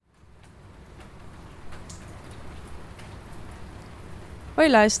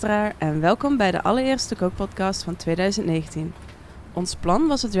Hoi luisteraar en welkom bij de allereerste kookpodcast van 2019. Ons plan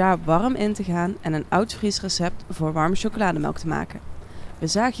was het jaar warm in te gaan en een Oudfriesche recept voor warme chocolademelk te maken. We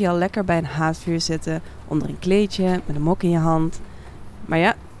zagen je al lekker bij een haardvuur zitten, onder een kleedje, met een mok in je hand. Maar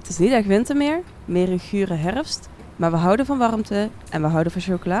ja, het is niet echt winter meer een gure herfst. Maar we houden van warmte en we houden van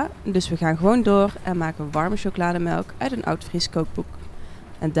chocola, dus we gaan gewoon door en maken warme chocolademelk uit een Oudfries kookboek.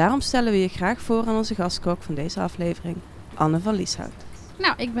 En daarom stellen we je graag voor aan onze gastkok van deze aflevering, Anne van Lieshout.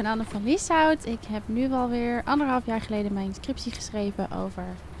 Nou, ik ben Anne van Lieshout. Ik heb nu alweer 1,5 jaar geleden mijn scriptie geschreven over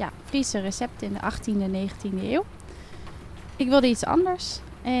Friesche recepten in de 18e en 19e eeuw. Ik wilde iets anders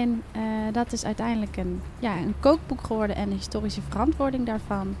en dat is uiteindelijk een kookboek geworden en de historische verantwoording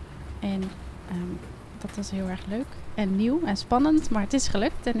daarvan. En dat was heel erg leuk en nieuw en spannend, maar het is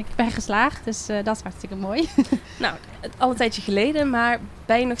gelukt en ik ben geslaagd, dus dat is hartstikke mooi. Nou, al een tijdje geleden, maar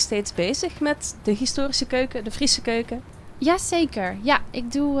ben je nog steeds bezig met de historische keuken, de Friesche keuken? Jazeker. Ja,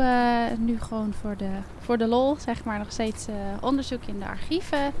 ik doe nu gewoon voor de lol, zeg maar, nog steeds onderzoek in de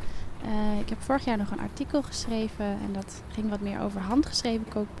archieven. Ik heb vorig jaar nog een artikel geschreven en dat ging wat meer over handgeschreven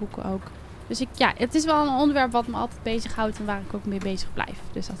kookboeken ook. Dus het is wel een onderwerp wat me altijd bezighoudt en waar ik ook mee bezig blijf.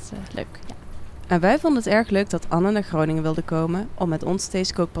 Dus dat is leuk, ja. En wij vonden het erg leuk dat Anne naar Groningen wilde komen om met ons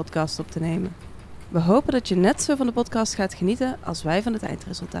deze kookpodcast op te nemen. We hopen dat je net zo van de podcast gaat genieten als wij van het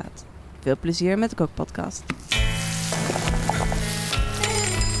eindresultaat. Veel plezier met de kookpodcast.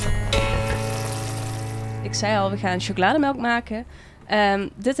 Ik zei al, we gaan chocolademelk maken.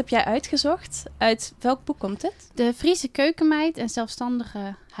 Dit heb jij uitgezocht. Uit welk boek komt dit? De Friesche keukenmeid en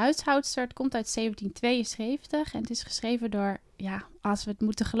zelfstandige huishoudster. Het komt uit 1772 en het is geschreven door, als we het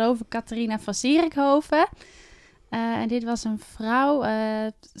moeten geloven, Catharina van Zierikhoven. En dit was een vrouw.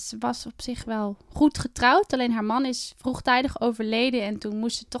 Ze was op zich wel goed getrouwd. Alleen haar man is vroegtijdig overleden en toen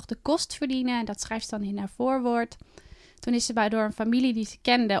moest ze toch de kost verdienen. En dat schrijft ze dan in haar voorwoord. Toen is ze door een familie die ze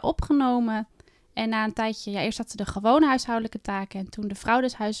kende opgenomen. En na een tijdje, eerst had ze de gewone huishoudelijke taken. En toen de vrouw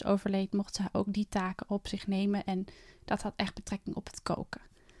des huizes overleed, mocht ze ook die taken op zich nemen. En dat had echt betrekking op het koken.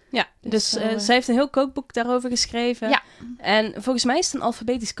 Ja, dus zij heeft een heel kookboek daarover geschreven. Ja. En volgens mij is het een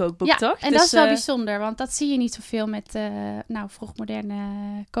alfabetisch kookboek, toch? En dat is wel bijzonder, want dat zie je niet zoveel met vroegmoderne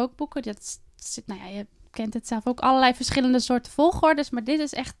kookboeken. Je kent het zelf ook, allerlei verschillende soorten volgordes. Maar dit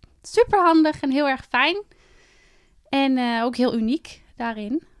is echt super handig en heel erg fijn. En ook heel uniek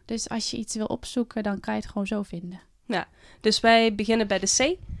daarin. Dus als je iets wil opzoeken, dan kan je het gewoon zo vinden. Ja, dus wij beginnen bij de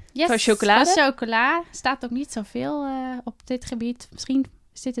C. Yes, van chocolade. Van chocola. Staat ook niet zoveel op dit gebied. Misschien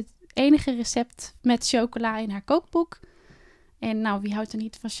is dit het enige recept met chocola in haar kookboek. En wie houdt er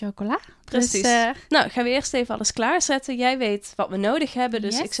niet van chocola? Precies. Dus, gaan we eerst even alles klaarzetten. Jij weet wat we nodig hebben,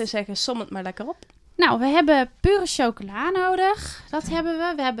 dus ik zou zeggen, som het maar lekker op. Nou, we hebben pure chocola nodig. Dat hebben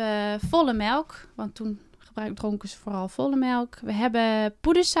we. We hebben volle melk, want toen dronken ze vooral volle melk. We hebben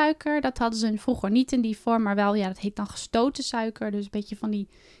poedersuiker. Dat hadden ze vroeger niet in die vorm, maar wel, dat heet dan gestoten suiker. Dus een beetje van die,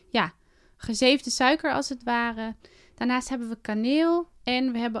 gezeefde suiker als het ware. Daarnaast hebben we kaneel.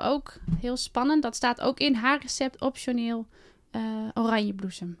 En we hebben ook, heel spannend, dat staat ook in haar recept optioneel,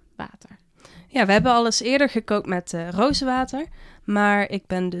 oranjebloesemwater. Ja, we hebben al eens eerder gekookt met rozenwater. Maar ik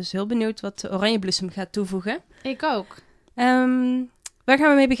ben dus heel benieuwd wat de oranjebloesem gaat toevoegen. Ik ook. Waar gaan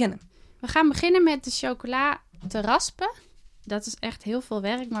we mee beginnen? We gaan beginnen met de chocola te raspen. Dat is echt heel veel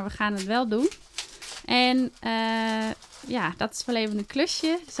werk, maar we gaan het wel doen. En dat is wel even een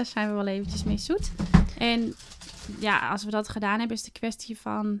klusje. Dus daar zijn we wel eventjes mee zoet. En als we dat gedaan hebben, is de kwestie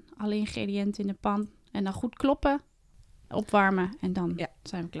van alle ingrediënten in de pan. En dan goed kloppen, opwarmen en dan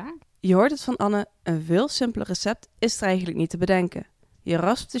zijn we klaar. Je hoort het van Anne, een veel simpeler recept is er eigenlijk niet te bedenken. Je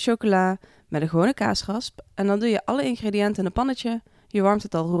raspt de chocola met een gewone kaasrasp en dan doe je alle ingrediënten in een pannetje. Je warmt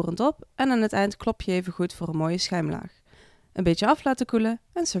het al roerend op en aan het eind klop je even goed voor een mooie schuimlaag. Een beetje af laten koelen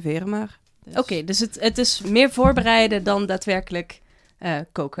en serveren maar. Dus. Oké, dus het is meer voorbereiden dan daadwerkelijk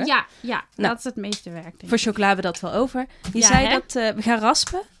koken. Ja, dat is het meeste werk. Voor chocola hebben we dat wel over. Je zei dat we gaan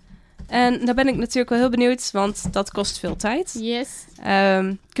raspen. En daar ben ik natuurlijk wel heel benieuwd, want dat kost veel tijd. Yes.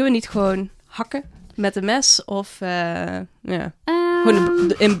 Kunnen we niet gewoon hakken met een mes of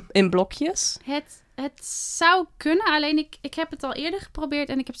gewoon in blokjes? Het zou kunnen, alleen ik heb het al eerder geprobeerd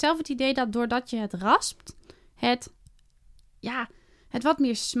en ik heb zelf het idee dat doordat je het raspt, het wat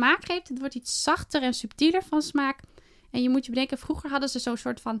meer smaak geeft. Het wordt iets zachter en subtieler van smaak. En je moet je bedenken, vroeger hadden ze zo'n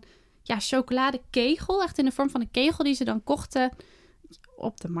soort van chocoladekegel, echt in de vorm van een kegel die ze dan kochten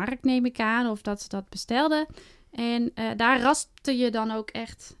op de markt, neem ik aan, of dat ze dat bestelden. En daar raspte je dan ook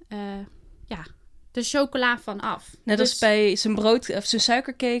echt de chocola vanaf. Net als bij zijn brood of zijn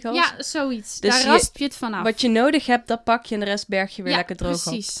suikerkegels. Ja, zoiets. Dus daar rasp je het vanaf. Wat je nodig hebt, dat pak je en de rest berg je weer lekker droog op.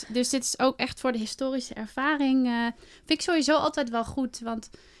 Precies. Dus dit is ook echt voor de historische ervaring. Vind ik sowieso altijd wel goed. Want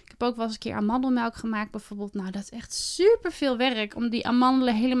ik heb ook wel eens een keer amandelmelk gemaakt bijvoorbeeld. Nou, dat is echt super veel werk om die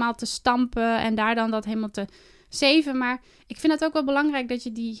amandelen helemaal te stampen en daar dan dat helemaal te zeven. Maar ik vind het ook wel belangrijk dat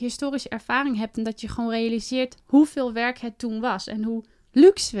je die historische ervaring hebt en dat je gewoon realiseert hoeveel werk het toen was en hoe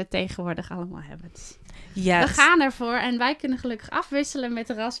luxe we tegenwoordig allemaal hebben. Yes. We gaan ervoor en wij kunnen gelukkig afwisselen met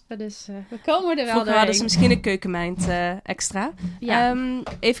de raspen, dus we komen er wel Vroeger doorheen. hadden ze misschien een keukenmijnd extra. Ja.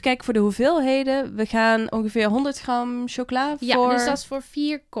 Even kijken voor de hoeveelheden. We gaan ongeveer 100 gram chocola voor... Ja, dus dat is voor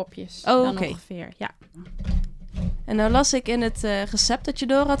 4 kopjes dan ongeveer. Ja. En nou las ik in het recept dat je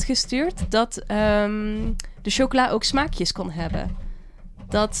door had gestuurd dat de chocola ook smaakjes kon hebben.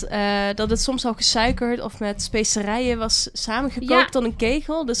 Dat het soms al gesuikerd of met specerijen was samengekookt tot een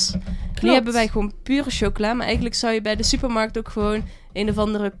kegel. Dus nu hebben wij gewoon pure chocola. Maar eigenlijk zou je bij de supermarkt ook gewoon een of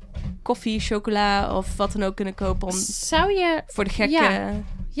andere koffie, chocola of wat dan ook kunnen kopen. Voor de gekke...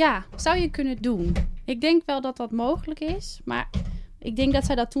 Ja, zou je kunnen doen. Ik denk wel dat dat mogelijk is. Maar ik denk dat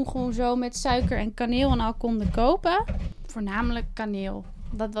zij dat toen gewoon zo met suiker en kaneel en al konden kopen. Voornamelijk kaneel.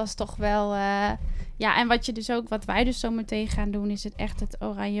 Dat was toch wel... Ja, en wat wij dus zo meteen gaan doen, is het echt het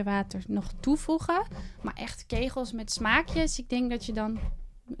oranje water nog toevoegen. Maar echt kegels met smaakjes. Ik denk dat je dan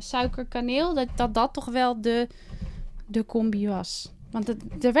suiker, kaneel, dat toch wel de combi was. Want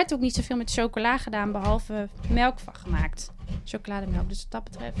er werd ook niet zoveel met chocola gedaan, behalve melk van gemaakt. Chocolademelk. Dus wat dat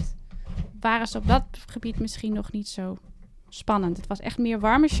betreft waren ze op dat gebied misschien nog niet zo spannend. Het was echt meer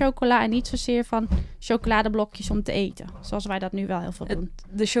warme chocola en niet zozeer van chocoladeblokjes om te eten. Zoals wij dat nu wel heel veel doen.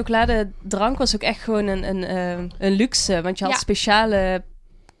 De chocoladedrank was ook echt gewoon een luxe. Want je had speciale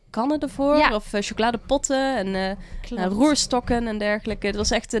kannen ervoor. Ja. Of chocoladepotten en roerstokken en dergelijke. Het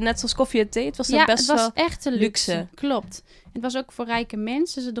was echt net zoals koffie en thee. Het was best wel het was echt een luxe. Klopt. Het was ook voor rijke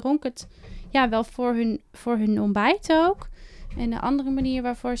mensen. Ze dronken het wel voor hun ontbijt ook. En de andere manier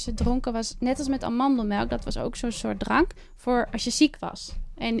waarvoor ze dronken was, net als met amandelmelk, dat was ook zo'n soort drank voor als je ziek was.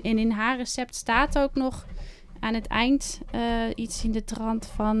 En in haar recept staat ook nog aan het eind iets in de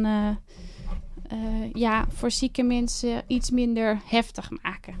trant van, voor zieke mensen iets minder heftig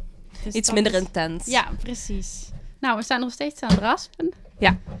maken. Dus iets minder intens. Ja, precies. Nou, we staan nog steeds aan het raspen.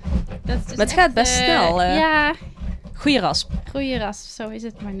 Ja, maar het gaat best snel. Ja. Goeie rasp. Goeie rasp, zo is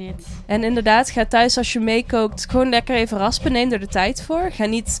het maar net. En inderdaad, ga thuis als je meekookt gewoon lekker even raspen. Neem er de tijd voor. Ga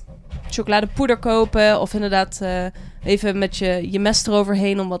niet chocoladepoeder kopen of inderdaad even met je mes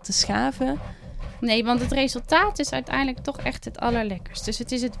eroverheen om wat te schaven. Nee, want het resultaat is uiteindelijk toch echt het allerlekkerst. Dus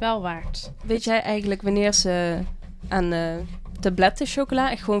het is het wel waard. Weet jij eigenlijk wanneer ze aan tabletten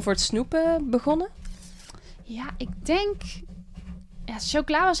chocola echt gewoon voor het snoepen begonnen? Ja, ik denk... Ja,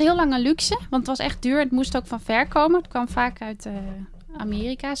 chocola was heel lang een luxe, want het was echt duur. Het moest ook van ver komen. Het kwam vaak uit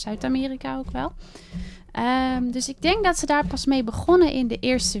Amerika, Zuid-Amerika ook wel. Dus ik denk dat ze daar pas mee begonnen in de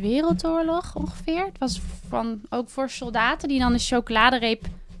Eerste Wereldoorlog ongeveer. Het was ook voor soldaten die dan een chocoladereep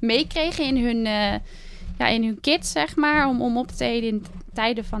meekregen in hun kit, zeg maar, om op te eten in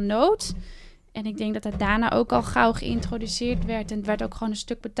tijden van nood. En ik denk dat het daarna ook al gauw geïntroduceerd werd. En het werd ook gewoon een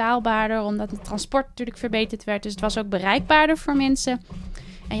stuk betaalbaarder, omdat het transport natuurlijk verbeterd werd. Dus het was ook bereikbaarder voor mensen.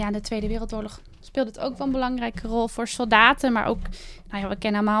 En ja, in de Tweede Wereldoorlog speelde het ook wel een belangrijke rol voor soldaten. Maar ook, we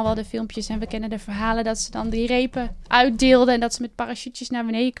kennen allemaal wel de filmpjes en we kennen de verhalen dat ze dan die repen uitdeelden en dat ze met parachutjes naar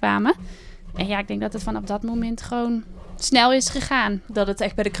beneden kwamen. En ja, ik denk dat het vanaf dat moment gewoon snel is gegaan. Dat het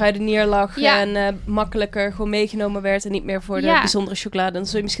echt bij de kruidenier lag en makkelijker gewoon meegenomen werd en niet meer voor de bijzondere chocolade. Dan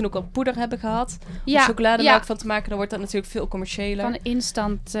zul je misschien ook wel poeder hebben gehad om chocolademelk van te maken. Dan wordt dat natuurlijk veel commerciëler. Van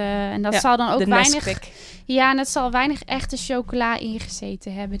instant. En dat zal dan ook weinig... Ja, en het zal weinig echte chocola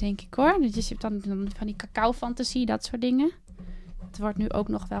ingezeten hebben, denk ik hoor. Dus je hebt dan van die cacao-fantasie, dat soort dingen. Het wordt nu ook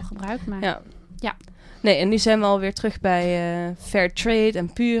nog wel gebruikt, maar... Ja. Nee, en nu zijn we alweer terug bij fair trade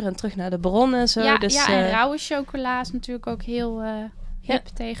en puur en terug naar de bronnen en zo. En rauwe chocola is natuurlijk ook heel hip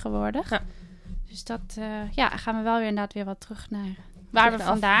tegenwoordig. Ja. Dus dat gaan we wel weer inderdaad weer wat terug naar waar we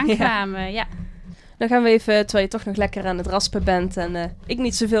vandaan kwamen. Ja. Dan gaan we even, terwijl je toch nog lekker aan het raspen bent en ik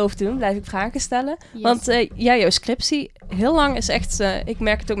niet zoveel hoef te doen, blijf ik vragen stellen. Yes. Want jouw scriptie, heel lang is echt, ik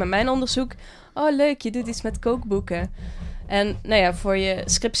merk het ook met mijn onderzoek, oh leuk, je doet iets met kookboeken. En voor je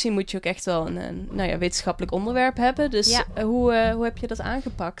scriptie moet je ook echt wel een wetenschappelijk onderwerp hebben. Dus hoe heb je dat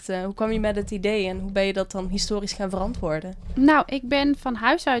aangepakt? Hoe kwam je met het idee en hoe ben je dat dan historisch gaan verantwoorden? Nou, ik ben van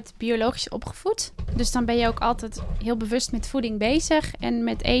huis uit biologisch opgevoed. Dus dan ben je ook altijd heel bewust met voeding bezig. En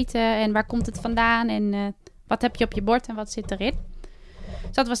met eten en waar komt het vandaan en wat heb je op je bord en wat zit erin.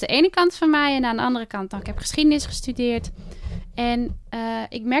 Dus dat was de ene kant van mij. En aan de andere kant, ik heb geschiedenis gestudeerd. En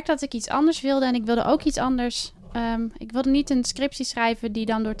ik merkte dat ik iets anders wilde en ik wilde ook iets anders. Ik wilde niet een scriptie schrijven die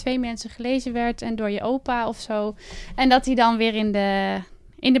dan door 2 mensen gelezen werd en door je opa of zo. En dat die dan weer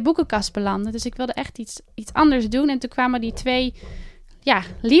in de boekenkast belandde. Dus ik wilde echt iets anders doen. En toen kwamen die 2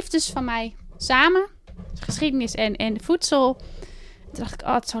 liefdes van mij samen. Geschiedenis en voedsel. Toen dacht ik,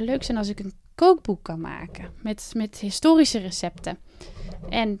 het zou leuk zijn als ik een kookboek kan maken. Met historische recepten.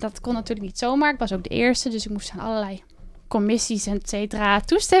 En dat kon natuurlijk niet zomaar. Ik was ook de eerste, dus ik moest aan allerlei commissies en et cetera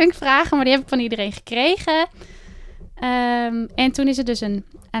toestemming vragen. Maar die heb ik van iedereen gekregen. En toen is het dus aan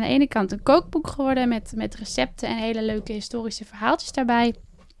de ene kant een kookboek geworden met recepten en hele leuke historische verhaaltjes daarbij.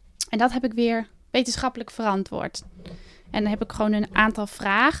 En dat heb ik weer wetenschappelijk verantwoord. En dan heb ik gewoon een aantal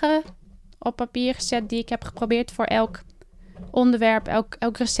vragen op papier gezet die ik heb geprobeerd voor elk onderwerp,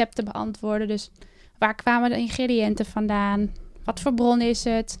 elk recept te beantwoorden. Dus waar kwamen de ingrediënten vandaan? Wat voor bron is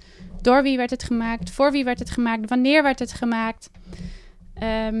het? Door wie werd het gemaakt? Voor wie werd het gemaakt? Wanneer werd het gemaakt?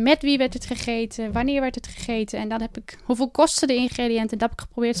 Met wie werd het gegeten? Wanneer werd het gegeten? En dan heb ik, hoeveel kosten de ingrediënten? Dat heb ik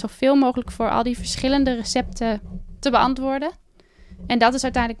geprobeerd zoveel mogelijk voor al die verschillende recepten te beantwoorden. En dat is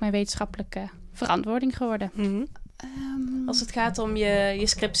uiteindelijk mijn wetenschappelijke verantwoording geworden. Mm-hmm. Als het gaat om je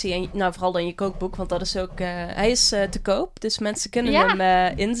scriptie en vooral dan je kookboek, want dat is ook, hij is te koop, dus mensen kunnen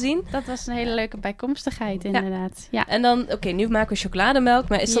hem inzien. Dat was een hele leuke bijkomstigheid inderdaad. Ja. En dan, nu maken we chocolademelk,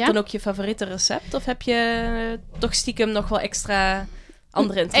 maar is dat dan ook je favoriete recept? Of heb je toch stiekem nog wel extra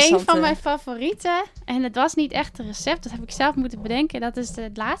andere interessante? Een van mijn favorieten, en het was niet echt een recept, dat heb ik zelf moeten bedenken, dat is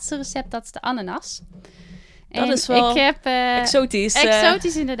het laatste recept, dat is de ananas. Dat is wel exotisch.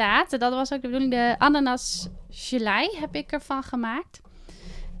 Exotisch inderdaad. Dat was ook de bedoeling. De ananas gelei heb ik ervan gemaakt.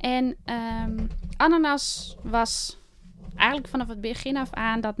 En ananas was eigenlijk vanaf het begin af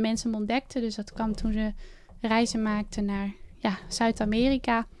aan dat mensen hem ontdekten. Dus dat kwam toen ze reizen maakten naar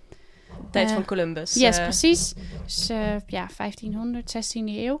Zuid-Amerika. Tijd van Columbus. Yes, precies. Dus 1500, 16e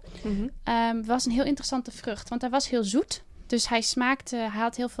eeuw. Mm-hmm. Was een heel interessante vrucht, want hij was heel zoet. Dus hij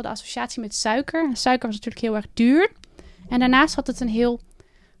had heel veel de associatie met suiker. En suiker was natuurlijk heel erg duur. En daarnaast had het een heel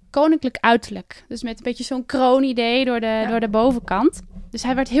koninklijk uiterlijk. Dus met een beetje zo'n kroonidee door de bovenkant. Dus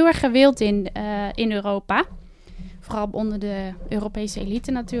hij werd heel erg gewild in Europa. Vooral onder de Europese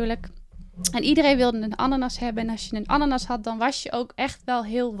elite natuurlijk. En iedereen wilde een ananas hebben. En als je een ananas had, dan was je ook echt wel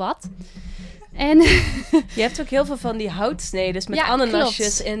heel wat. En je hebt ook heel veel van die houtsneden met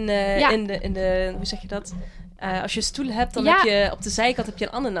ananasjes in de, hoe zeg je dat? Als je stoelen hebt, dan heb je op de zijkant heb je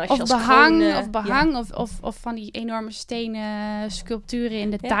een ananasje. Of als behang, of van die enorme stenen sculpturen in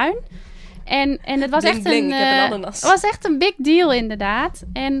de tuin. En het was bling, echt bling, ik heb een ananas. Het was echt een big deal inderdaad.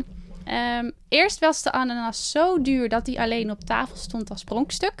 En eerst was de ananas zo duur dat hij alleen op tafel stond als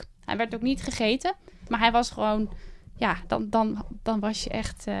pronkstuk. Hij werd ook niet gegeten, maar hij was gewoon... Ja, dan was je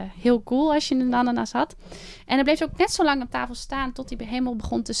echt heel cool als je een ananas had. En hij bleef ook net zo lang op tafel staan tot hij helemaal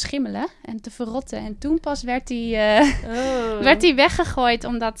begon te schimmelen en te verrotten. En toen pas werd hij weggegooid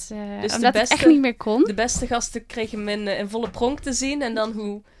omdat het echt niet meer kon. De beste gasten kregen hem in volle pronk te zien. En dan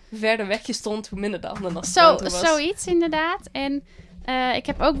hoe verder weg je stond, hoe minder de ananas was. Zoiets inderdaad. En ik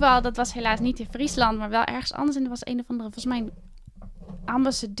heb ook wel, dat was helaas niet in Friesland, maar wel ergens anders. En er was een of andere, volgens mij...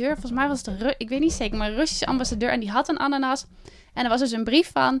 ambassadeur, volgens mij was het ik weet niet zeker, maar een Russische ambassadeur en die had een ananas. En er was dus een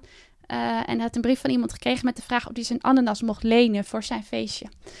brief van en hij had een brief van iemand gekregen met de vraag of hij zijn ananas mocht lenen voor zijn feestje.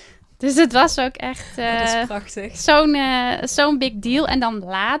 Dus het was ook echt dat is prachtig. Zo'n big deal. En dan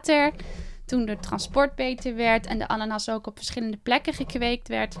later, toen de transport beter werd en de ananas ook op verschillende plekken gekweekt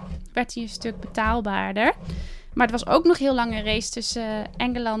werd hij een stuk betaalbaarder. Maar het was ook nog heel lang een race tussen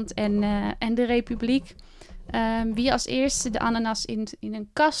Engeland en de Republiek. Wie als eerste de ananas in een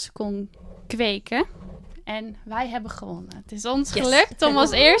kast kon kweken. En wij hebben gewonnen. Het is ons gelukt om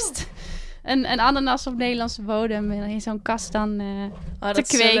als eerst een ananas op Nederlandse bodem in zo'n kast dan te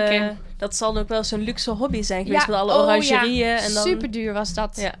kweken. Dat zal ook wel zo'n luxe hobby zijn geweest met alle orangerieën. En dan... super duur was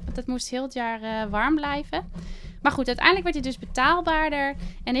dat. Ja. Dat moest heel het jaar warm blijven. Maar goed, uiteindelijk werd hij dus betaalbaarder.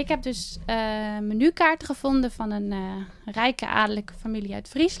 En ik heb dus menukaarten gevonden van een rijke adellijke familie uit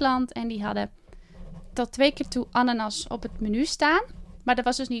Friesland. En die hadden tot 2 keer toe ananas op het menu staan. Maar dat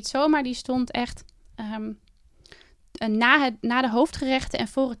was dus niet zomaar. Die stond echt na de hoofdgerechten en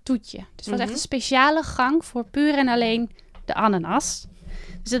voor het toetje. Dus het was echt een speciale gang voor puur en alleen de ananas.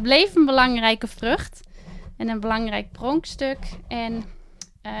 Dus het bleef een belangrijke vrucht. En een belangrijk pronkstuk. En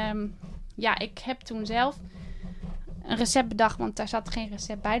ik heb toen zelf een recept bedacht. Want daar zat geen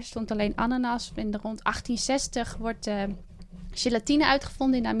recept bij. Er stond alleen ananas. In de rond 1860 wordt gelatine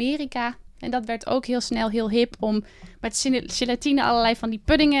uitgevonden in Amerika. En dat werd ook heel snel heel hip om met gelatine allerlei van die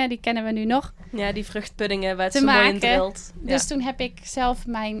puddingen, die kennen we nu nog. Ja, die vruchtpuddingen waar het zo mooi in drilt. Dus toen heb ik zelf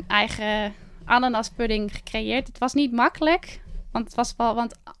mijn eigen ananaspudding gecreëerd. Het was niet makkelijk,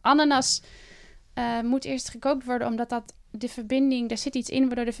 want ananas moet eerst gekookt worden, omdat dat de verbinding, daar zit iets in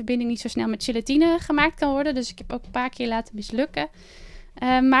waardoor de verbinding niet zo snel met gelatine gemaakt kan worden. Dus ik heb ook een paar keer laten mislukken.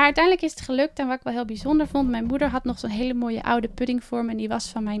 Maar uiteindelijk is het gelukt. En wat ik wel heel bijzonder vond, mijn moeder had nog zo'n hele mooie oude puddingvorm en die was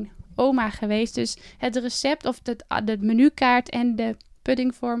van mijn oma geweest. Dus het recept of de menukaart en de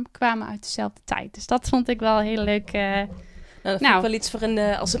puddingvorm kwamen uit dezelfde tijd. Dus dat vond ik wel heel leuk. Dat vind ik wel iets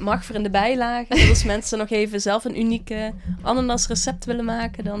voor als het mag, voor in de bijlage. Dat als mensen nog even zelf een unieke ananas recept willen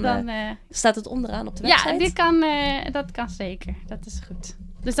maken, dan staat het onderaan op de website. Ja, dat kan zeker. Dat is goed.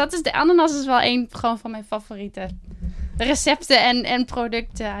 Dus de ananas is wel een gewoon van mijn favoriete recepten en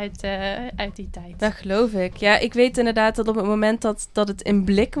producten uit die tijd. Dat geloof ik. Ja, ik weet inderdaad dat op het moment dat het in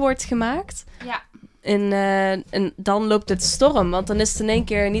blik wordt gemaakt, en dan loopt het storm. Want dan is het in één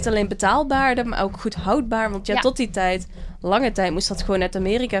keer niet alleen betaalbaarder, maar ook goed houdbaar. Want tot die tijd, lange tijd, moest dat gewoon uit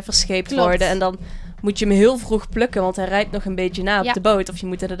Amerika verscheept worden. En dan moet je hem heel vroeg plukken, want hij rijdt nog een beetje na op de boot. Of je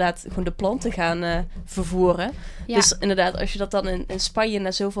moet inderdaad gewoon de planten gaan vervoeren. Ja. Dus inderdaad, als je dat dan in Spanje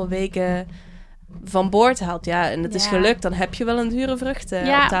na zoveel weken van boord haalt, en het is gelukt, dan heb je wel een dure vrucht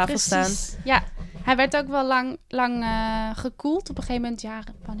op tafel staan. Ja, hij werd ook wel lang gekoeld. Op een gegeven moment,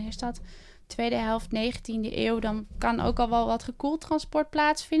 wanneer is dat? Tweede helft 19e eeuw, dan kan ook al wel wat gekoeld transport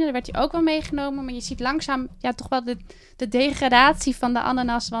plaatsvinden. Daar werd hij ook wel meegenomen, maar je ziet langzaam toch wel de degradatie van de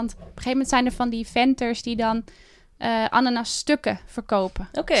ananas. Want op een gegeven moment zijn er van die venters die dan ananasstukken verkopen.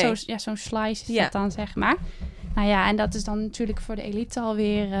 Oké. Zo'n slice is dat dan, zeg maar. Nou ja, en dat is dan natuurlijk voor de elite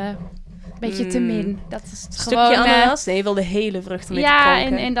alweer een beetje te min. Dat is het stukje gewoon, ananas? Nee, je wil de hele vrucht een beetje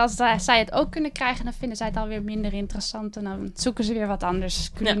pronken. En als zij het ook kunnen krijgen, dan vinden zij het alweer minder interessant. En dan zoeken ze weer wat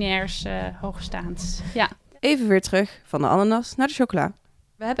anders, culinairs hoogstaands. Ja. Even weer terug van de ananas naar de chocola.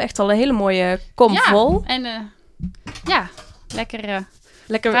 We hebben echt al een hele mooie kom vol. En lekker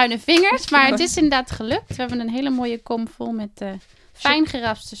bruine vingers. Maar het is inderdaad gelukt. We hebben een hele mooie kom vol met fijn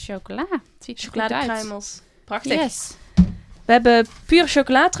geraspte chocola. Het ziet er chocoladekruimels. Prachtig. Yes. We hebben pure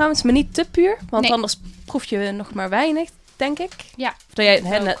chocola trouwens, maar niet te puur. Want anders proef je nog maar weinig, denk ik. Ja. Of dat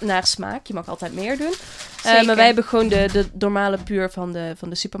jij naar smaak. Je mag altijd meer doen. Maar wij hebben gewoon de normale puur van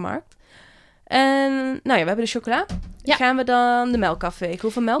de supermarkt. En we hebben de chocola. Ja. Gaan we dan de melk afwegen.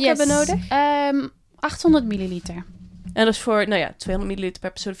 Hoeveel melk hebben we nodig? 800 milliliter. En dat is voor 200 milliliter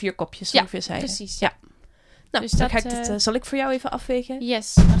per persoon, 4 kopjes ongeveer zijn. Precies. Ja. Nou, dus dan ga ik zal ik voor jou even afwegen?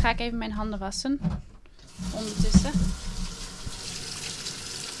 Yes, dan ga ik even mijn handen wassen. Ondertussen.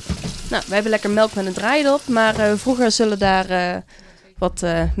 Nou, wij hebben lekker melk met een draai erop. Maar vroeger zullen daar wat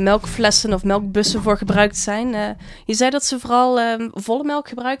melkflessen of melkbussen voor gebruikt zijn. Je zei dat ze vooral volle melk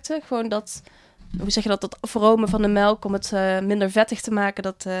gebruikten. Gewoon dat, hoe zeg je dat afromen van de melk om het minder vettig te maken.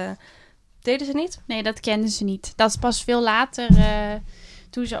 Dat deden ze niet? Nee, dat kenden ze niet. Dat is pas veel later,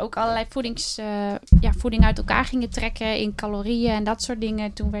 toen ze ook allerlei voeding uit elkaar gingen trekken in calorieën en dat soort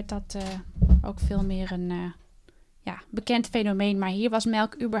dingen. Toen werd dat ook veel meer een bekend fenomeen. Maar hier was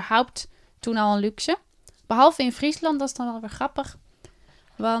melk überhaupt toen al een luxe. Behalve in Friesland, dat is dan wel weer grappig.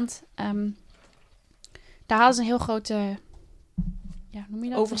 Want daar hadden ze een heel grote... noem je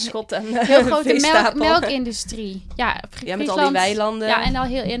dat? Overschot en heel grote melkindustrie. Ja, met al die weilanden. Ja, en al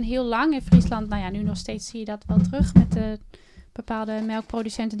heel lang in Friesland. Nou ja, nu nog steeds zie je dat wel terug met de bepaalde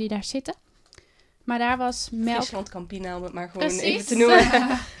melkproducenten die daar zitten. Maar daar was melk... Friesland Campina, om het maar gewoon even te noemen.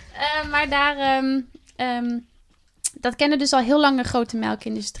 Maar daar... dat kende dus al heel lang een grote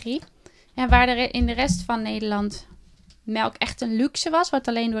melkindustrie. En waar er in de rest van Nederland melk echt een luxe was, wat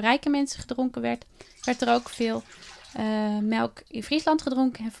alleen door rijke mensen gedronken werd, werd er ook veel melk in Friesland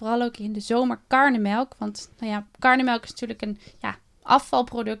gedronken. En vooral ook in de zomer karnemelk. Want karnemelk is natuurlijk een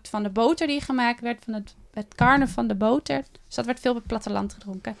afvalproduct van de boter die gemaakt werd, van het karnen van de boter. Dus dat werd veel op het platteland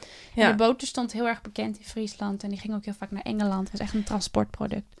gedronken. Ja. En de boter stond heel erg bekend in Friesland. En die ging ook heel vaak naar Engeland. Het was echt een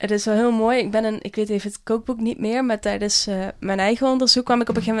transportproduct. Het is wel heel mooi. Ik weet even het kookboek niet meer. Maar tijdens mijn eigen onderzoek kwam ik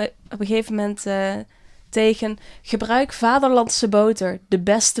op een gegeven moment tegen... Gebruik vaderlandse boter. De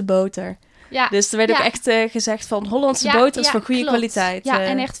beste boter. Ja. Dus er werd ook echt gezegd van... Hollandse boter is van goede kwaliteit. Ja,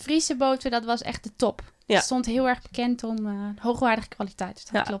 en echt Friese boter, dat was echt de top. Ja. Het stond heel erg bekend om hoogwaardige kwaliteit. Dus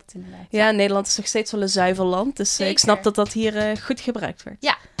dat klopt inderdaad. Ja, Nederland is nog steeds wel een zuiver land. Dus ik snap dat hier goed gebruikt werd.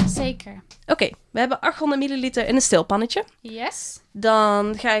 Ja, zeker. Oké, we hebben 800 milliliter in een stilpannetje. Yes.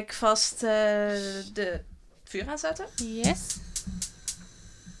 Dan ga ik vast de vuur aanzetten. Yes.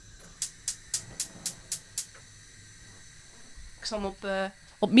 Ik zal hem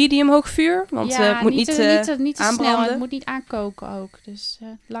op medium hoog vuur. Want het moet niet te aanbranden. Snel. Het moet niet aankoken ook. Dus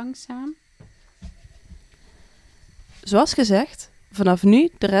langzaam. Zoals gezegd, vanaf nu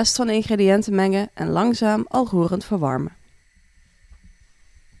de rest van de ingrediënten mengen en langzaam al roerend verwarmen.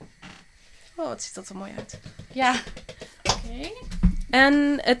 Oh, wat ziet dat er mooi uit. Ja. Oké.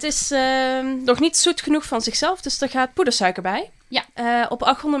 En het is nog niet zoet genoeg van zichzelf, dus er gaat poedersuiker bij. Ja. Op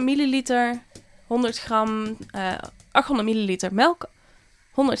 800 milliliter, 100 gram, 800 milliliter melk,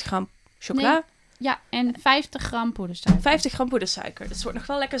 100 gram chocola. Nee. Ja, en 50 gram poedersuiker. 50 gram poedersuiker, dus het wordt nog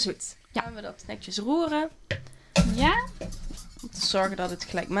wel lekker zoet. Ja. Gaan we dat netjes roeren. Ja. Om te zorgen dat het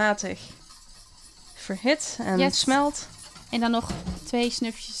gelijkmatig verhit en smelt. En dan nog 2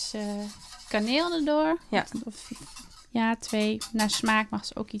 snufjes kaneel erdoor. Ja. Ja, 2. Naar smaak mag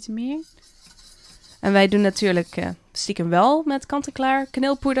ze ook iets meer. En wij doen natuurlijk stiekem wel met kant-en-klaar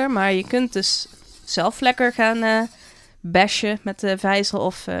kaneelpoeder. Maar je kunt dus zelf lekker gaan bashen met de vijzel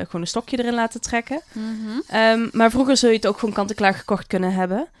of gewoon een stokje erin laten trekken. Mm-hmm. Maar vroeger zul je het ook gewoon kant-en-klaar gekocht kunnen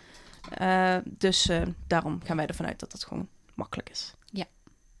hebben. Dus daarom gaan wij ervan uit dat dat gewoon makkelijk is. Ja.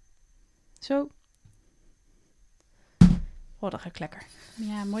 Zo. Oh, dat ruikt lekker.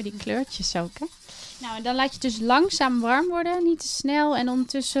 Ja, mooi die kleurtjes ook, hè? Nou, en dan laat je het dus langzaam warm worden. Niet te snel. En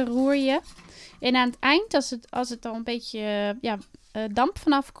ondertussen roer je. En aan het eind, als het al een beetje damp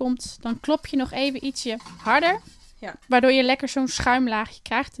vanaf komt, dan klop je nog even ietsje harder. Ja. Waardoor je lekker zo'n schuimlaagje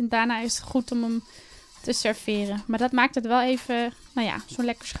krijgt. En daarna is het goed om hem te serveren. Maar dat maakt het wel even, zo'n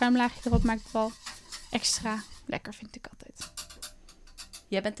lekker schuimlaagje erop maakt het wel extra lekker, vind ik altijd.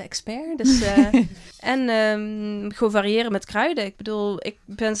 Jij bent de expert, dus... en gewoon variëren met kruiden. Ik bedoel, ik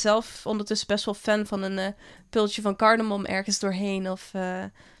ben zelf ondertussen best wel fan van een pultje van cardamom ergens doorheen. Of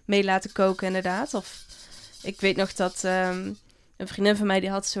mee laten koken, inderdaad. Of ik weet nog dat een vriendin van mij, die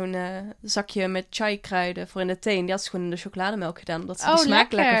had zo'n zakje met chai-kruiden voor in de thee. En die had ze gewoon in de chocolademelk gedaan, omdat ze de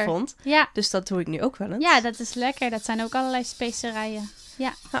smaak lekker vond. Ja. Dus dat doe ik nu ook wel eens. Ja, dat is lekker. Dat zijn ook allerlei specerijen.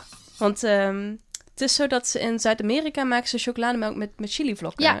 Ja. Want... het is zo dat ze in Zuid-Amerika maken ze chocolademelk met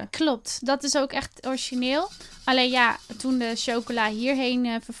chilivlokken. Ja, klopt. Dat is ook echt origineel. Alleen toen de chocola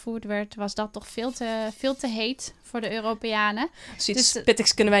hierheen vervoerd werd, was dat toch veel te heet voor de Europeanen. Zoiets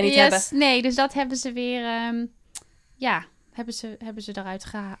pittigs kunnen wij niet hebben. Nee, dus dat hebben ze weer, hebben ze eruit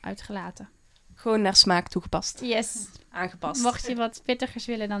uitgelaten. Gewoon naar smaak toegepast. Yes. Aangepast. Mocht je wat pittigers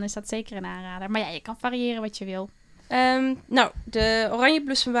willen, dan is dat zeker een aanrader. Maar ja, je kan variëren wat je wil. De oranje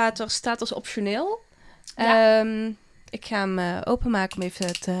bloesemwater staat als optioneel. Ja. Ik ga hem openmaken om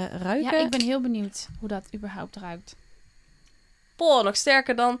even te ruiken. Ja, ik ben heel benieuwd hoe dat überhaupt ruikt. Nog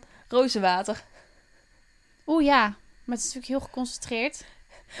sterker dan rozenwater. Oeh ja, maar het is natuurlijk heel geconcentreerd.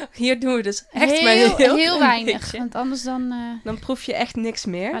 Hier doen we dus echt maar heel weinig. beetje. Want anders dan... dan proef je echt niks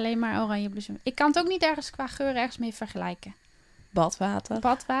meer. Alleen maar oranje bloesem. Ik kan het ook niet ergens qua geur ergens mee vergelijken.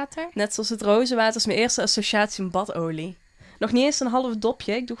 Badwater. Net zoals het rozenwater is mijn eerste associatie met badolie. Nog niet eens een half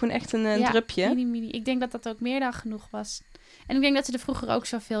dopje. Ik doe gewoon echt een drupje. Mini. Ik denk dat dat ook meer dan genoeg was. En ik denk dat ze er vroeger ook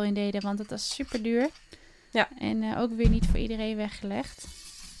zoveel in deden. Want het was super duur. Ja. En ook weer niet voor iedereen weggelegd.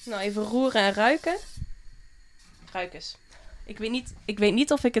 Nou, even roeren en ruiken. Ruik eens. Ik weet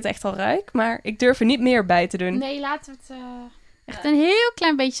niet of ik het echt al ruik. Maar ik durf er niet meer bij te doen. Nee, laten we het... echt een heel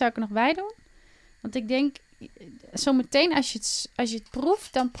klein beetje zou ik er nog bij doen. Want ik denk... Zometeen als je het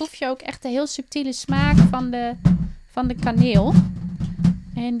proeft, dan proef je ook echt de heel subtiele smaak van de kaneel.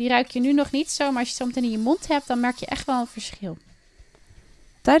 En die ruik je nu nog niet zo, maar als je het zo meteen in je mond hebt, dan merk je echt wel een verschil.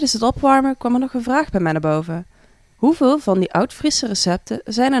 Tijdens het opwarmen kwam er nog een vraag bij mij naar boven. Hoeveel van die Oudfriesche recepten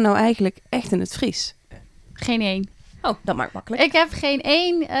zijn er nou eigenlijk echt in het Fries? Geen één. Oh, dat maakt makkelijk. Ik heb geen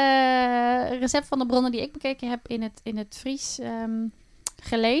één recept van de bronnen die ik bekeken heb in het Fries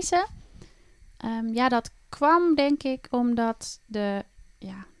gelezen. Dat kwam denk ik omdat de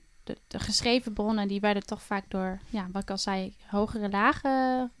geschreven bronnen, die werden toch vaak door, wat ik al zei, hogere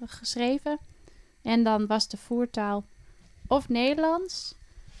lagen geschreven. En dan was de voertaal of Nederlands,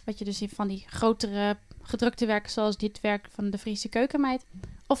 wat je dus van die grotere gedrukte werken zoals dit werk van de Friesche keukenmeid,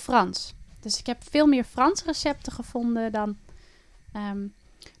 of Frans. Dus ik heb veel meer Franse recepten gevonden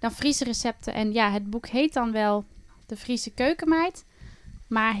dan Friese recepten. En het boek heet dan wel de Friesche keukenmeid.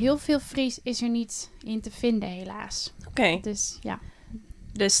 Maar heel veel Fries is er niet in te vinden, helaas. Oké. Dus ja.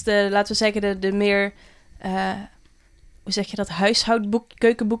 Dus laten we zeggen, de meer, hoe zeg je dat,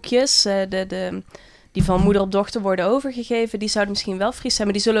 keukenboekjes, die van moeder op dochter worden overgegeven, die zouden misschien wel Fries zijn,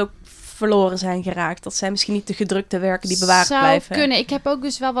 maar die zullen ook verloren zijn geraakt. Dat zijn misschien niet de gedrukte werken die bewaard blijven. Zou kunnen. Ik heb ook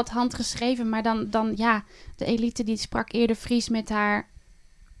dus wel wat handgeschreven, maar dan de elite die sprak eerder Fries met haar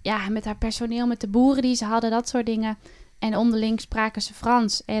personeel, met de boeren die ze hadden, dat soort dingen. En onderling spraken ze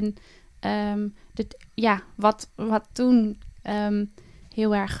Frans. En wat toen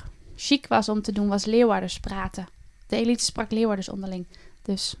heel erg chic was om te doen, was Leeuwarders praten. De elite sprak Leeuwarders onderling.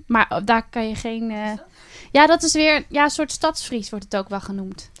 Maar daar kan je geen... dat is weer een soort stadsfries wordt het ook wel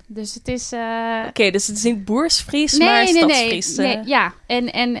genoemd. Dus het is... Oké, dus het is niet boersfries, maar stadsfries. Nee, ja.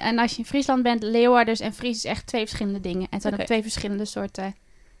 En als je in Friesland bent, Leeuwarders en Fries is echt 2 verschillende dingen. En het zijn ook 2 verschillende soorten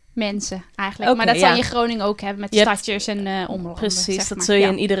mensen eigenlijk. Maar dat zal je in Groningen ook hebben met stadjes en omlanden. Precies, zeg dat maar. zul je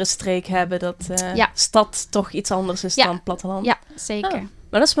in iedere streek hebben. Dat stad toch iets anders is dan platteland. Ja, zeker. Oh,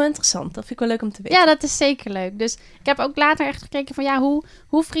 maar dat is wel interessant. Dat vind ik wel leuk om te weten. Ja, dat is zeker leuk. Dus ik heb ook later echt gekeken van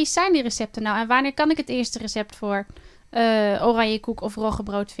hoe Fries zijn die recepten nou? En wanneer kan ik het eerste recept voor oranje koek of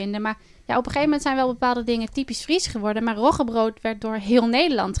roggebrood vinden? Maar ja, op een gegeven moment zijn wel bepaalde dingen typisch Fries geworden. Maar roggebrood werd door heel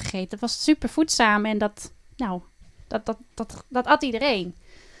Nederland gegeten. Dat was super voedzaam en dat at iedereen.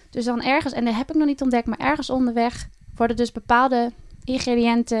 Dus dan ergens, en dat heb ik nog niet ontdekt, maar ergens onderweg worden dus bepaalde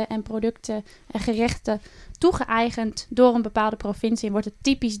ingrediënten en producten en gerechten toegeëigend door een bepaalde provincie. En wordt het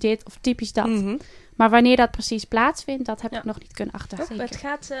typisch dit of typisch dat. Mm-hmm. Maar wanneer dat precies plaatsvindt, dat heb ik nog niet kunnen achterhalen. Het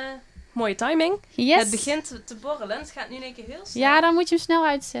gaat... mooie timing. Yes. Het begint te borrelen. Het gaat nu in één keer heel snel. Ja, dan moet je hem snel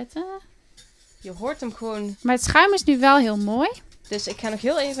uitzetten. Je hoort hem gewoon. Maar het schuim is nu wel heel mooi. Dus ik ga nog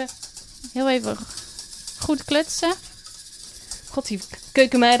heel even goed klutsen. God, die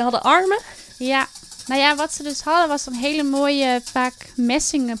keukenmeiden hadden armen. Ja, nou ja, wat ze dus hadden was een hele mooie, vaak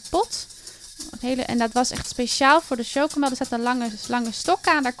messingen pot. En dat was echt speciaal voor de chocomel. Er zat een lange stok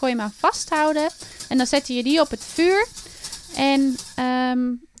aan, daar kon je hem aan vasthouden. En dan zette je die op het vuur. En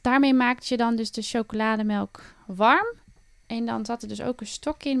daarmee maakte je dan dus de chocolademelk warm. En dan zat er dus ook een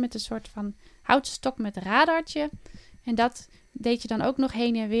stok in met een soort van houten stok met radartje. En dat deed je dan ook nog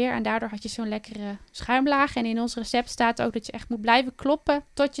heen en weer. En daardoor had je zo'n lekkere schuimlaag. En in ons recept staat ook dat je echt moet blijven kloppen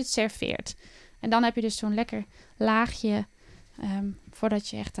tot je het serveert. En dan heb je dus zo'n lekker laagje voordat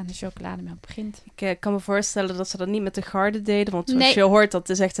je echt aan de chocolademelk begint. Ik kan me voorstellen dat ze dat niet met de garde deden. Want zoals je hoort, dat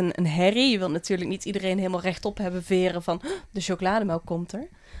is echt een herrie. Je wilt natuurlijk niet iedereen helemaal rechtop hebben veren van de chocolademelk komt er.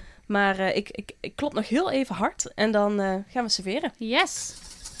 Maar ik klop nog heel even hard en dan gaan we serveren. Yes,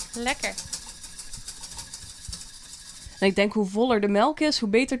 lekker. En ik denk hoe voller de melk is, hoe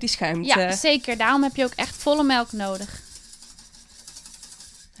beter die schuimt. Ja, zeker. Daarom heb je ook echt volle melk nodig.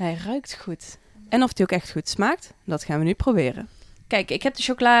 Hij ruikt goed. En of die ook echt goed smaakt, dat gaan we nu proberen. Kijk, ik heb de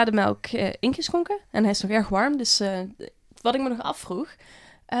chocolademelk ingeschonken en hij is nog erg warm. Dus wat ik me nog afvroeg,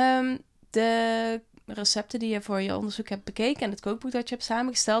 de recepten die je voor je onderzoek hebt bekeken en het kookboek dat je hebt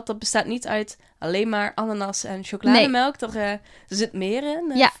samengesteld, dat bestaat niet uit alleen maar ananas en chocolademelk. Nee. Er zit meer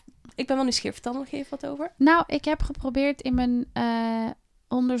in. Ja. Ik ben wel nieuwsgierig. Vertel nog even wat over. Nou, ik heb geprobeerd in mijn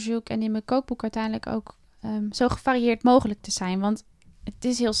onderzoek en in mijn kookboek uiteindelijk ook zo gevarieerd mogelijk te zijn. Want het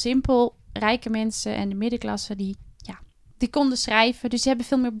is heel simpel. Rijke mensen en de middenklasse die konden schrijven. Dus ze hebben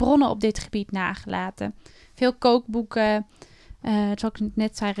veel meer bronnen op dit gebied nagelaten. Veel kookboeken. Zoals ik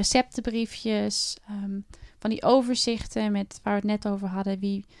net zei, receptenbriefjes. Van die overzichten met waar we het net over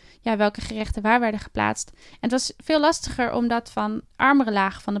hadden. Welke gerechten waar werden geplaatst. En het was veel lastiger om dat van armere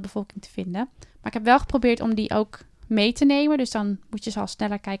lagen van de bevolking te vinden. Maar ik heb wel geprobeerd om die ook mee te nemen. Dus dan moet je zo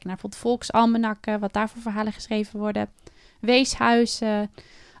sneller kijken naar bijvoorbeeld volksalmanakken. Wat daar voor verhalen geschreven worden. Weeshuizen.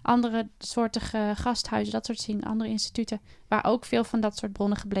 Andere soortige gasthuizen, dat soort dingen, andere instituten, waar ook veel van dat soort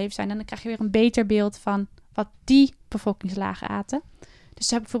bronnen gebleven zijn. En dan krijg je weer een beter beeld van wat die bevolkingslagen aten. Dus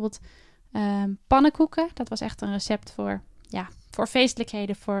ze hebben bijvoorbeeld pannenkoeken. Dat was echt een recept voor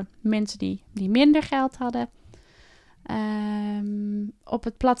feestelijkheden, voor mensen die minder geld hadden. Op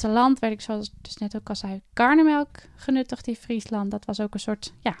het platteland werd ik, zoals dus net ook al zei, karnemelk genuttigd in Friesland. Dat was ook een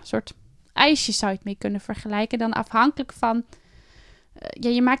soort ijsje zou je het mee kunnen vergelijken. Dan afhankelijk van...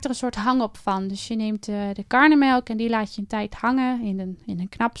 je maakt er een soort hang-op van. Dus je neemt de karnemelk en die laat je een tijd hangen. In een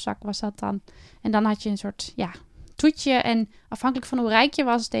knapzak was dat dan. En dan had je een soort toetje. En afhankelijk van hoe rijk je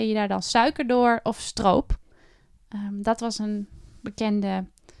was, deed je daar dan suiker door of stroop. Dat was een bekende...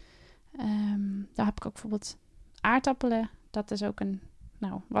 daar heb ik ook bijvoorbeeld aardappelen. Dat is ook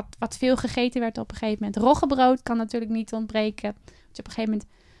wat veel gegeten werd op een gegeven moment. Roggebrood kan natuurlijk niet ontbreken. Dus op een gegeven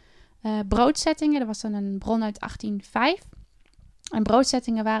moment broodzettingen. Dat was dan een bron uit 1805. En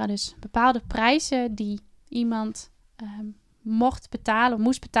broodzettingen waren dus bepaalde prijzen die iemand moest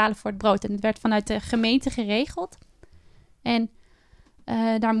betalen voor het brood. En het werd vanuit de gemeente geregeld. En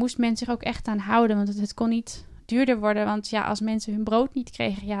daar moest men zich ook echt aan houden, want het kon niet duurder worden. Want als mensen hun brood niet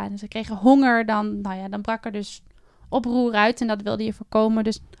kregen, en ze kregen honger, dan brak er dus oproer uit. En dat wilde je voorkomen.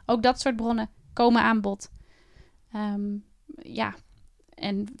 Dus ook dat soort bronnen komen aan bod.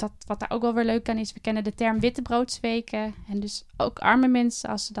 En wat daar ook wel weer leuk aan is, we kennen de term wittebroodsweken. En dus ook arme mensen,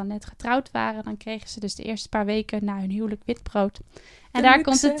 als ze dan net getrouwd waren, dan kregen ze dus de eerste paar weken na hun huwelijk witbrood. En daar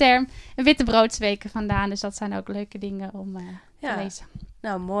komt de term wittebroodsweken vandaan. Dus dat zijn ook leuke dingen om te lezen.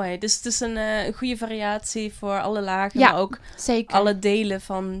 Nou, mooi. Dus het is een goede variatie voor alle lagen, Ja, maar ook zeker. alle delen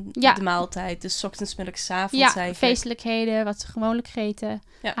van Ja. de maaltijd. Dus 's ochtends, middags, 's avonds Ja, eigenlijk. feestelijkheden, wat ze gewoonlijk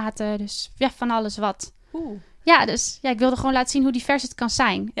aten. Dus ja, van alles wat. Oeh. Ja, dus ik wilde gewoon laten zien hoe divers het kan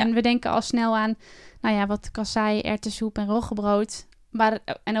zijn. Ja. En we denken al snel aan, wat ik al zei, erwtensoep en roggebrood.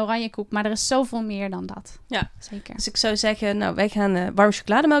 En oranjekoek, maar er is zoveel meer dan dat. Ja. Zeker. Dus ik zou zeggen, wij gaan warme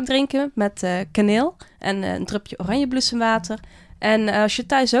chocolademelk drinken met kaneel en een drupje oranjebloesemwater. En als je het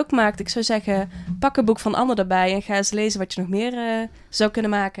thuis ook maakt, ik zou zeggen, pak een boek van Anne erbij en ga eens lezen wat je nog meer zou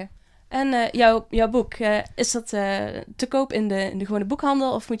kunnen maken. En jouw boek, is dat te koop in de gewone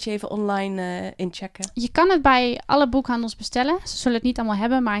boekhandel of moet je even online inchecken? Je kan het bij alle boekhandels bestellen. Ze zullen het niet allemaal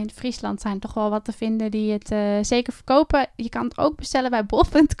hebben, maar in Friesland zijn toch wel wat te vinden die het zeker verkopen. Je kan het ook bestellen bij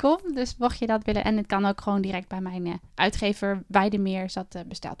bol.com, dus mocht je dat willen. En het kan ook gewoon direct bij mijn uitgever Weidemeer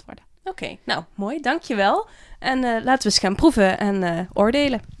besteld worden. Oké, nou mooi, dankjewel. En laten we eens gaan proeven en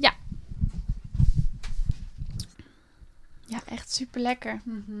oordelen. Ja. Ja, echt super lekker.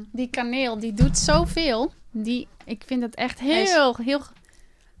 Mm-hmm. Die kaneel, die doet zoveel. Ik vind het echt heel...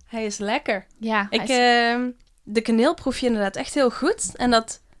 Hij is lekker. Ja, De kaneel proef je inderdaad echt heel goed. En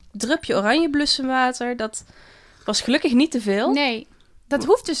dat drupje oranjebloesemwater, dat was gelukkig niet te veel. Nee, dat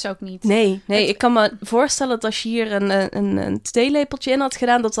hoeft dus ook niet. Nee, ik kan me voorstellen dat als je hier een theelepeltje in had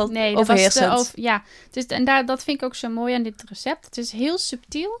gedaan, dat overheersend. Dus, dat vind ik ook zo mooi aan dit recept. Het is heel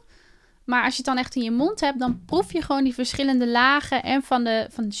subtiel. Maar als je het dan echt in je mond hebt, dan proef je gewoon die verschillende lagen. En van de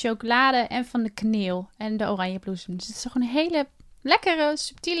chocolade en van de kaneel en de oranjebloesem. Dus het is gewoon een hele lekkere,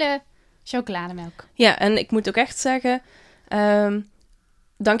 subtiele chocolademelk. Ja, en ik moet ook echt zeggen,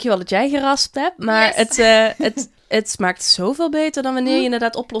 dankjewel dat jij geraspt hebt. Maar yes. het smaakt zoveel beter dan wanneer je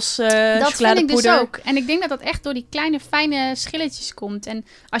inderdaad oplost chocoladepoeder. Dat vind ik dus ook. En ik denk dat dat echt door die kleine, fijne schilletjes komt. En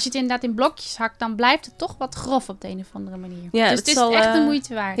als je het inderdaad in blokjes hakt, dan blijft het toch wat grof op de een of andere manier. Ja, dus het is echt de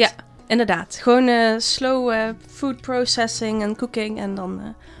moeite waard. Ja, inderdaad. Gewoon slow food processing en cooking. En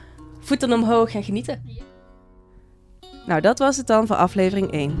dan voeten omhoog en genieten. Nou, dat was het dan voor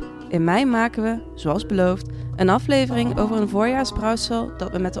aflevering 1. In mei maken we, zoals beloofd, een aflevering over een voorjaarsbrouwsel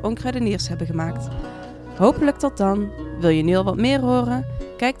dat we met de onkruideniers hebben gemaakt. Hopelijk tot dan. Wil je nu al wat meer horen?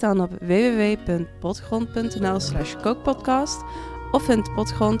 Kijk dan op www.potgrond.nl/kookpodcast of vind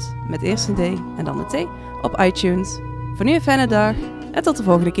Potgrond met eerst een D en dan een T op iTunes. Voor nu een fijne dag en tot de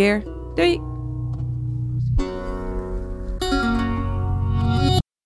volgende keer. Doei!